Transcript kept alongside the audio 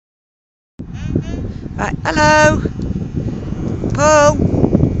Right, hello. Paul.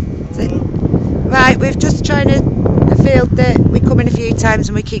 Right, we've just tried a field that we come in a few times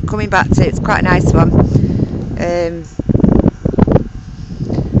and we keep coming back to. It's quite a nice one.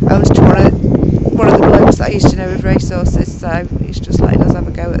 Owns to one of the blokes that I used to know with racehorses, so he's just letting us have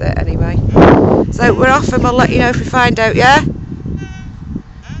a go at it anyway. So we're off and we'll let you know if we find out, yeah?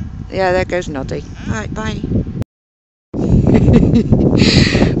 Yeah, there goes Noddy. Right, bye.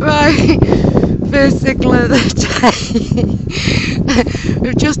 Right, first signal of the day.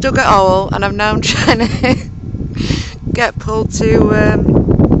 We've just dug a hole and I'm now trying to get Paul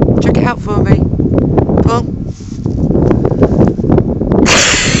to check it out for me. Paul?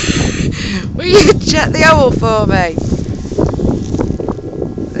 Will you check the hole for me?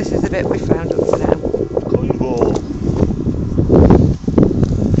 This is the bit we found up to now. Coin ball.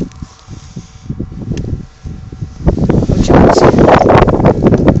 What do you want?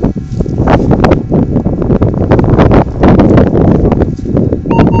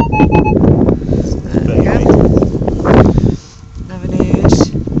 There we go. Never knows.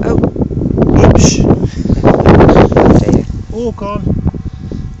 Oh. Whoops. Dear. All gone.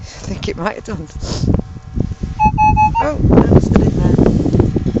 I think it might have done. Oh, no, it's still in there.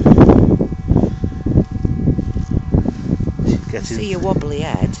 I see your wobbly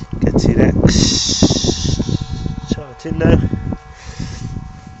head. Get to next. Start in now.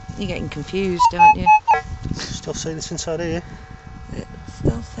 You're getting confused, aren't you? Still saying it's inside here. It's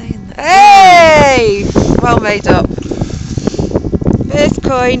still saying that. Hey! Well made up. First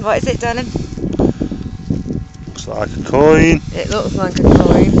coin. What is it, darling? Looks like a coin. It looks like a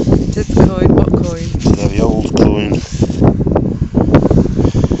coin. Just a coin. What coin? Very old coin.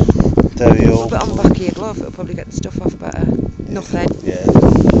 Very old. Put it on the back of your glove. It'll probably get the stuff off better. Nothing. Yeah.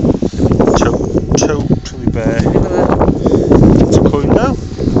 Totally bare. Have a look. It's a coin now.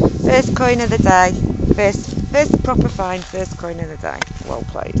 First coin of the day. First proper find. First coin of the day. Well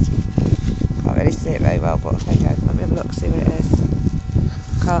played. Can't really see it very well, but there you go. Let me have a look, see what it is.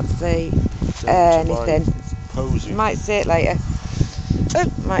 Can't see anything. Posing. Might see it later. Oh,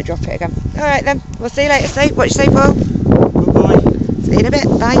 might drop it again. Alright then, we'll see you later, Steve. What do you say, Paul? Bye-bye. See you in a bit,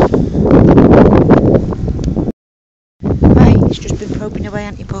 bye. Right, it's just been probing away,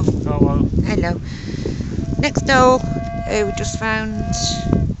 hasn't you, Paul? Hello. Hello. Next hole, we just found,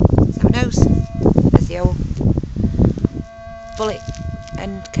 who knows, there's the old bullet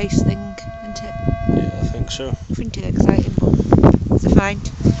end case thing, isn't it? Yeah, I think so. Nothing too exciting, but it's a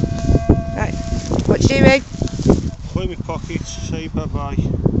find. Right, what do you do, Ray? Put in my pocket, say bye-bye.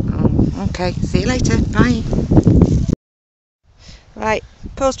 Oh, okay, see you later, bye. Right,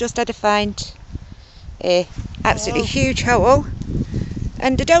 Paul's just had a find. Absolutely huge hole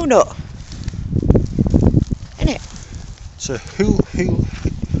and a donut. Isn't it? It's a hula hoop,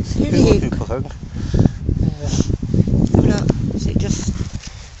 I think. Oh, look, is it just...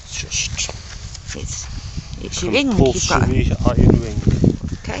 Just It's your ring you've got. compulsory iron ring.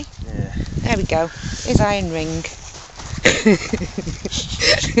 Okay, Yeah. there we go. His iron ring.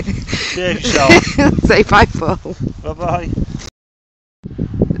 Save yourself. Say bye, Paul. Bye-bye.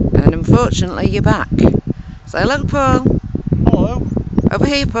 And unfortunately you're back. Say hello, Paul. Hello. Over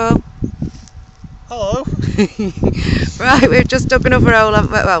here, Paul. Hello. Right, we've just dug another hole,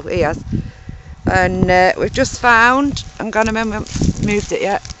 haven't we? Well, he has. And we've just found, I'm going to remember, moved it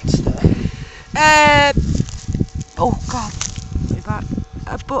yet. Oh God, we've got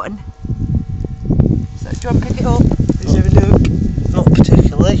a button. So do you want to pick it up? Is there a look? Not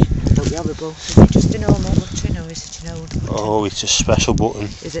particularly. Don't be horrible. Is it just a normal button or is it an old button? Oh, it's a special button.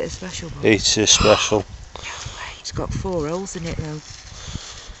 Is it a special button? It's a special. It's got 4 holes in it though.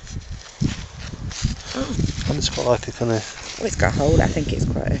 Oh. And it's got like a kind of Oh, it's got a hole. I think it's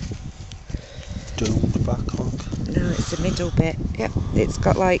quite a... domed backlog. No, it's the middle bit. Yep, it's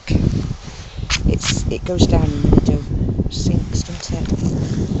got like... It goes down in the middle. Sinks, doesn't it?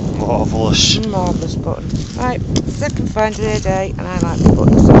 Marvellous. Marvellous button. Right, second find of the day, and I like the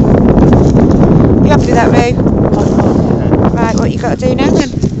buttons. You happy with that, Ray? Right, what you got to do now then?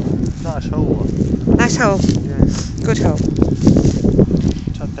 Nice hole. Nice hole. Yeah. Good hole.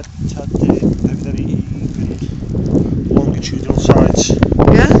 Very even longitudinal sides.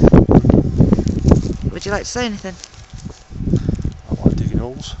 Yeah? Would you like to say anything? I like digging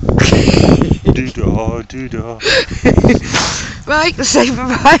holes. Doo-dah, doo-dah. Right, say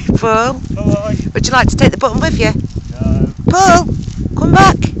bye-bye, Paul. Bye-bye. Would you like to take the button with you? No. Paul, come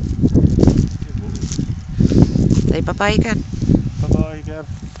back. Say bye-bye again. Bye-bye again.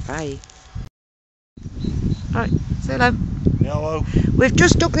 Bye. Right, say hello. Hello. We've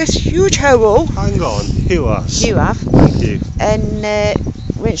just dug this huge hole. Hang on, who has? You have. Thank you. And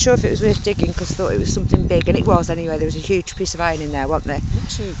We weren't sure if it was worth digging because I thought it was something big, and it was anyway. There was a huge piece of iron in there, wasn't there?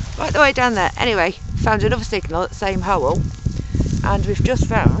 Right the way down there. Anyway, found another signal at the same hole, and we've just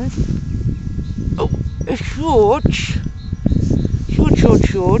found a huge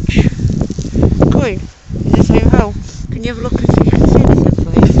coin in the same hole. Can you have a look and see if you can see anything,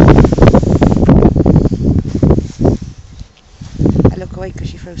 please? I look away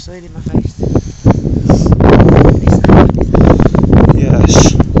because you throw soil in my face.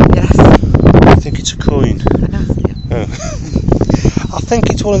 Yes. Yes. I think it's a coin. I know. Oh. I think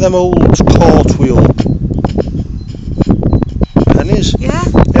it's one of them old cartwheel pennies. Yeah?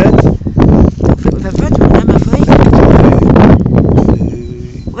 Yeah. Don't think we've ever had one of them, have we?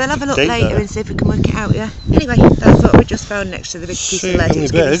 We'll have a look later and see if we can work it out, yeah? Anyway, that's what we just found next to the big piece of lead.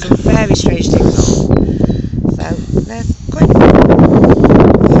 It's giving some very strange signals. So, there's coin.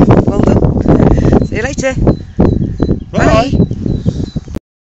 Well done. See you later. Bye.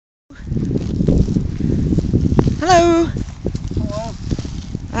 Hello. Hello.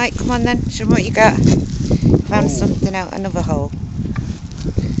 Right, come on then, show me what you got. Found something out another hole.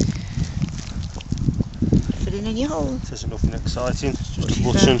 Put it in your hole. This isn't nothing exciting, it's just a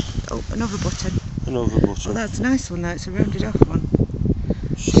button. Oh, another button. Another button. Well, that's a nice one though, it's a rounded off one.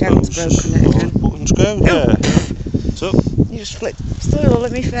 Shell's broken it again. Buttons go, yeah. So, you just flick soil all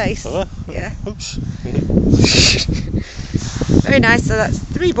in my face. Yeah. Oops. Very nice, so that's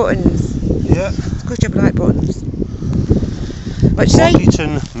 3 buttons. Yeah. It's good job I like buttons. What do you say? Lock it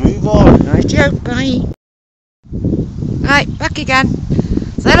and move on. Right, Joe, bye. Right, back again.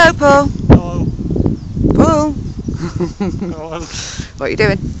 Say hello, Paul. Hello. Paul. Hello. What are you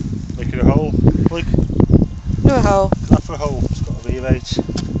doing? Making a hole. Look. No hole. That for a hole. It's got to be about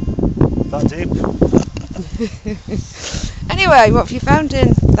that deep. Anyway, what have you found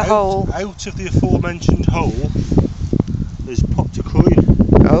in the hole? Out of the aforementioned hole, there's popped a coin.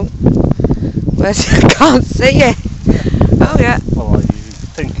 Oh. Where's I can't see it. Oh yeah. Well, I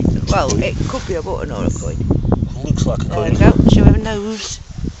think it's a coin. It could be a button or a coin. Looks like a There coin. we go. Show him a nose.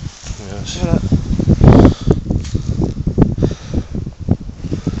 Yes. Have a look.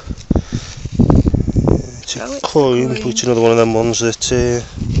 It's a coin, but it's another one of them ones that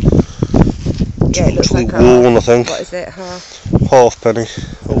Yeah, it looks like worn, I think. What is it? Half? Halfpenny.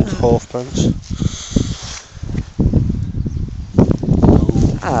 Old halfpence.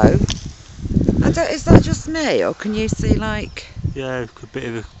 Oh. Is that just me, or can you see like... Yeah, a bit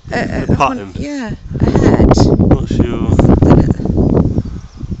of a pattern. Yeah, a head. Not sure.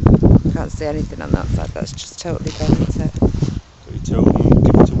 Can't see anything on that side, that's just totally gone, isn't it? Got your toe and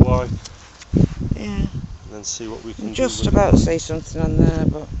give it a wipe. Yeah. And then see what we can do. Just about to see something on there,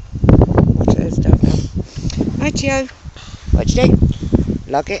 but what it is, don't know. Rightio. What do you do?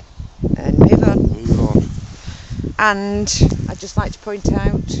 Log it and move on. Move on. And I'd just like to point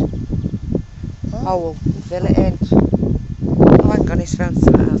out, hole, fill it in. Oh, hang on, he's found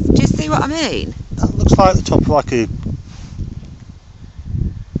something else. Do you see what I mean? That looks like the top of like a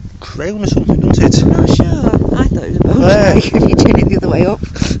crown or something, doesn't it? I'm not sure. I thought it was a bowtie if you turn it the other way up.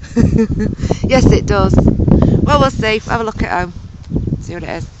 Yes, it does. Well, we'll see. Have a look at home. See what it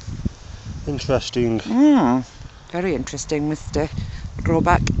is. Interesting. Very interesting, Mr.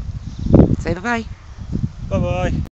 Drawback. Say bye-bye. Bye-bye.